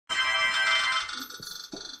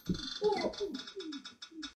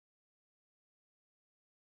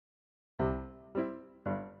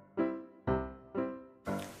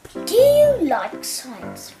Do you like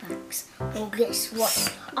science facts? Well, guess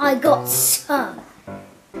what? I got some.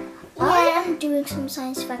 I am doing some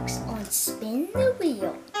science facts on Spin the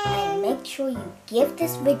Wheel. And make sure you give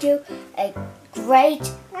this video a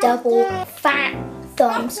great double fat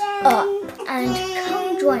thumbs up. And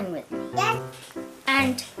come join with me.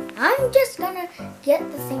 And I'm just gonna get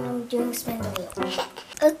the thing I'm doing, spin the wheel.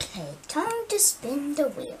 Okay, time to spin the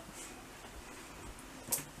wheel.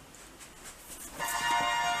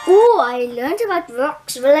 Oh, I learned about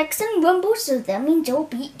rocks, relax and rumble, so that means it'll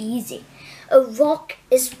be easy. A rock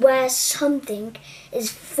is where something is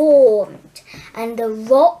formed, and the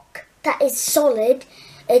rock that is solid,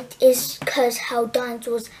 it is because how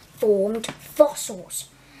dinosaurs formed fossils.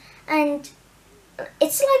 And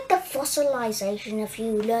it's like the fossilization. If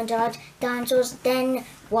you learned about dinosaurs, then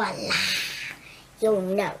voila, you'll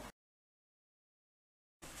know.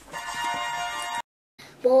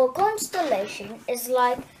 Well, a constellation is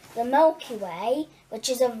like the Milky Way, which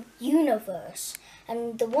is a universe.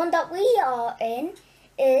 And the one that we are in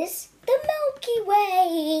is the Milky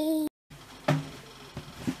Way.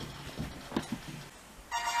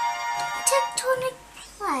 Tectonic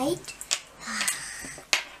plate.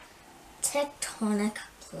 Tectonic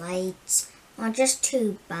plates are just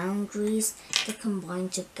two boundaries that combine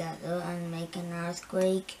together and make an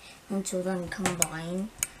earthquake, until then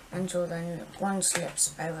combine, until then one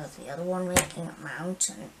slips over the other one, making a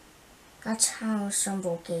mountain. That's how some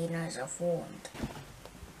volcanoes are formed.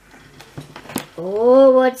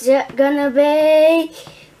 Oh, what's it gonna be?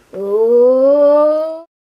 Oh,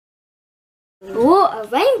 a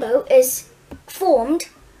rainbow is formed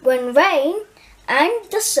when rain and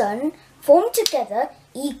the sun form together,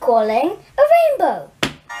 equaling a rainbow.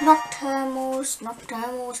 Nocturnals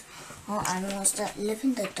are animals that live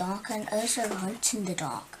in the dark and also hunt in the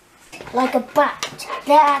dark. Like a bat,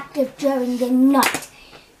 they're active during the night.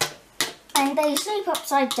 And they sleep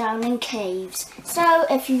upside down in caves. So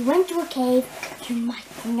if you went to a cave, you might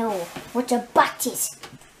know what a bat is.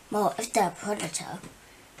 Well, if they're a predator.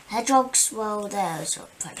 Hedgehogs, well, they're also a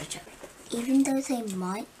predator. Even though they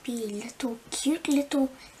might be cute little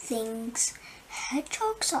things,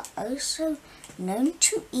 hedgehogs are also known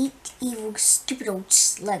to eat evil, stupid old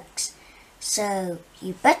slugs. So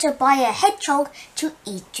you better buy a hedgehog to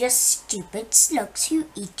eat your stupid slugs who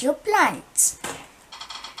eat your plants.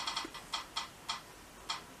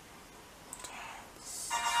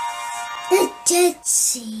 The Dead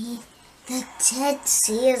Sea. The Dead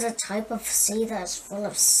Sea is a type of sea that is full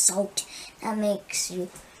of salt that makes you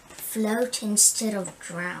float instead of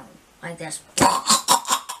drown. Like this.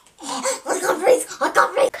 I can't breathe.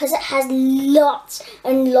 Because it has lots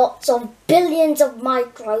and lots of billions of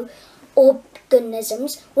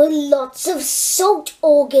microorganisms with lots of salt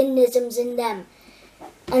organisms in them.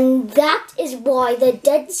 And that is why the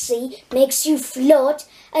Dead Sea makes you float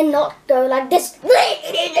and not go like this.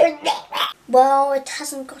 Well, it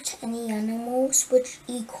hasn't got any animals, which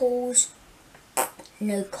equals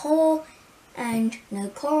no coral, and no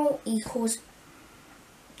coral equals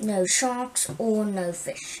no sharks or no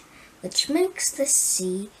fish, which makes the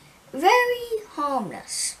sea very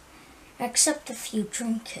harmless, except if you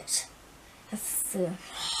drink it.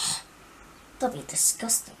 That'd be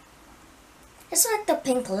disgusting. It's like the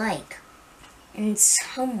Pink Lake in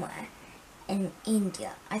somewhere in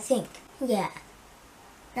India, I think. Yeah.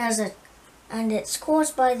 And it's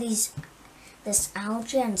caused by this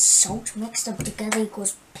algae and salt mixed up together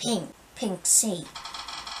equals pink sea,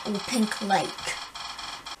 or Pink Lake.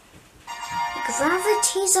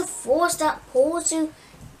 Gravity is a force that pulls you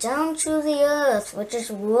down to the earth, which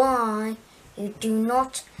is why you do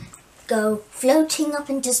not go floating up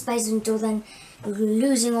into space until then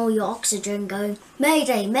losing all your oxygen, going,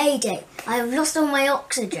 Mayday, Mayday, I have lost all my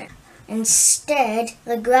oxygen. Instead,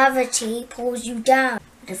 the gravity pulls you down.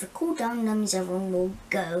 But if you cool down, that means everyone will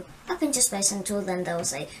go up into space. Until then they'll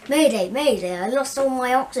say, Mayday, Mayday, I lost all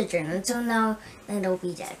my oxygen. Until now, then they'll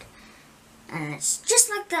be dead. And it's just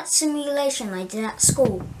like that simulation I did at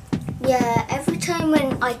school. Yeah, every time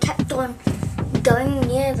when I kept on going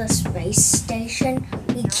near the space station,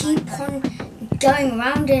 we keep on going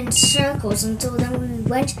round in circles until then we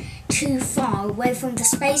went too far away from the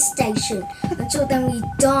space station. Until then we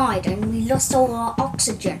died and we lost all our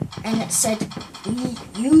oxygen. And it said,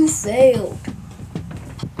 you failed.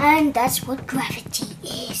 And that's what gravity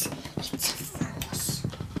is. It's a force.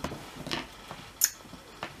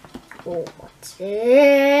 Oh, what's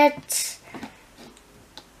it?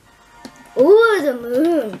 Oh, the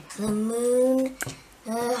moon. The moon.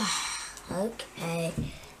 Okay.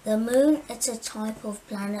 The moon is a type of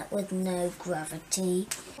planet with no gravity.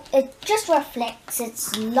 it just reflects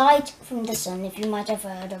its light from the sun, if you might have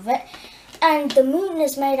heard of it. And the moon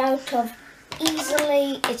is made out of,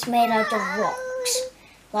 it's made out of rocks.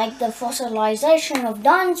 Like the fossilization of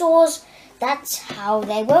dinosaurs, that's how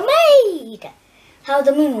they were made. How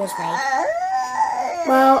the moon was made.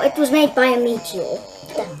 Well, it was made by a meteor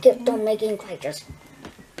that kept on making craters.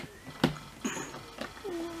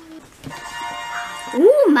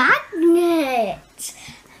 Ooh, magnets!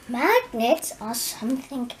 Magnets are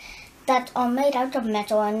something that are made out of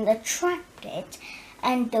metal and attract it.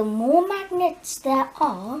 And the more magnets there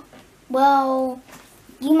are, well,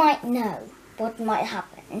 you might know what might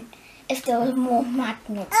happen if there were more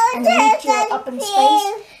magnets and a meteor up in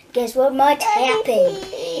space. Guess what might happen?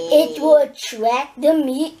 It will attract the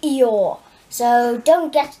meteor. So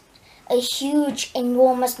don't get a huge,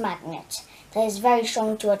 enormous magnet that is very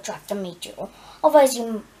strong to attract the meteor. Otherwise,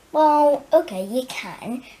 well, okay, you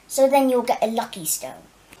can. So then you'll get a lucky stone.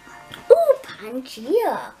 Ooh,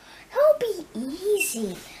 Pangea. That'll be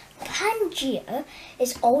easy. Pangea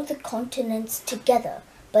is all the continents together.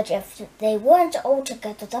 But if they weren't all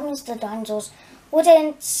together, that means the dinosaurs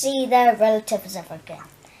wouldn't see their relatives ever again.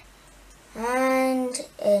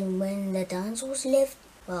 And when the dinosaurs lived,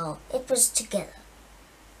 well, it was together.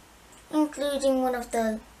 Including one of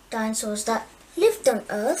the dinosaurs that lived on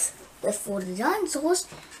Earth before the dinosaurs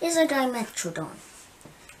is a Dimetrodon.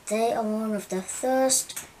 They are one of the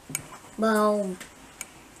first, well,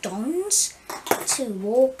 dons to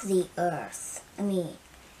walk the Earth.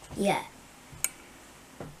 Yeah.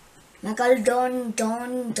 MacLoed,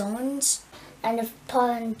 dons. And if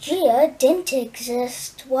Pangea didn't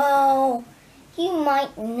exist, well, you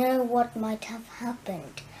might know what might have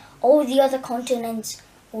happened. All the other continents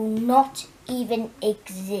will not even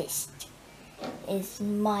exist. It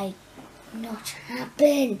might not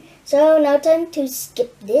happen. So now time to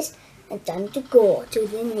skip this and time to go to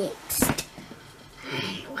the next.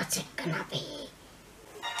 What's it gonna be?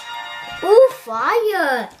 Ooh,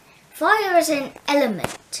 fire! Fire is an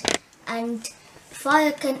element, and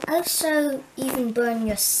fire can also even burn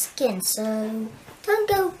your skin, so don't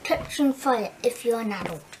go touching fire if you're an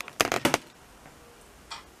adult.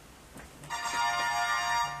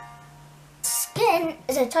 Skin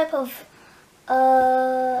is a type of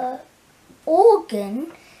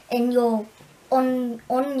organ in your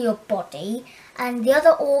on your body, and the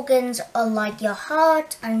other organs are like your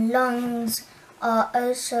heart and lungs are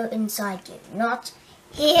also inside you, not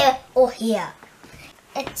here or here.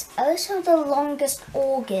 It's also the longest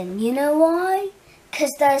organ. You know why?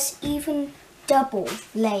 Because there's even double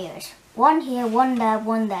layers. One here, one there,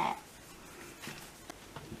 one there.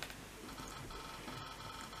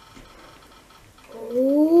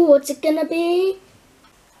 Ooh, what's it gonna be?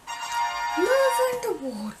 Lava in the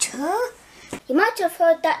water? You might have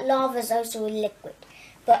heard that lava is also a liquid,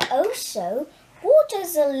 but also water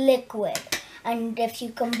is a liquid. And if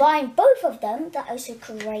you combine both of them, that also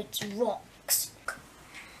creates rocks.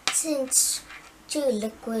 Since two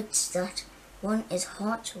liquids that one is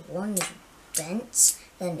hot, one is dense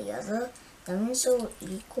than the other, that means they will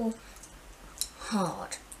equal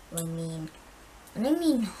hard. When I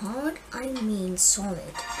mean hard, I mean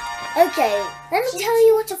solid. Okay, let me tell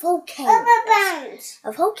you what a volcano is.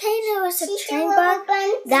 A volcano is a chamber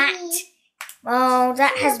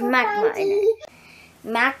that has magma in it.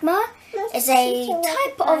 Magma is a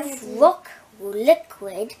type of rock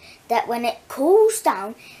liquid that when it cools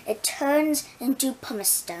down, it turns into pumice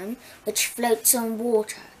stone, which floats on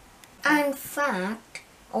water. In fact,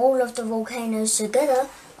 all of the volcanoes together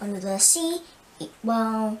under the sea,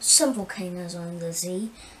 well, some volcanoes are under the sea,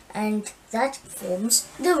 and that forms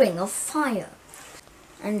the Ring of Fire.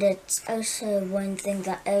 And it's also one thing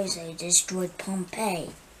that also destroyed Pompeii.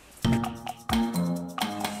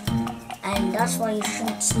 And that's why you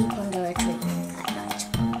shouldn't sleep under a tree at night,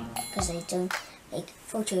 because they don't make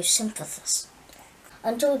photosynthesis.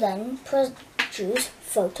 Until then, produce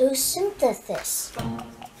photosynthesis.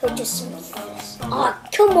 Photosynthesis. Oh,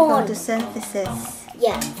 come on! Photosynthesis.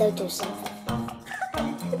 Yeah, photosynthesis.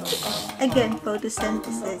 Again,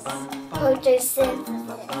 photosynthesis.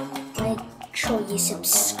 Photosynthesis. Make sure you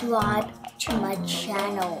subscribe to my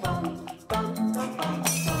channel.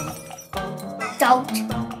 Don't.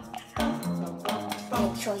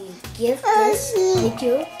 Make sure you give this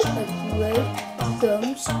video a great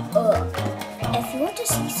thumbs up. If you want to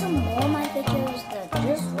see some more of my videos, then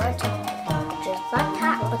just write it. Just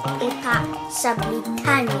backpack with paper,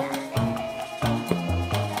 Sabritania.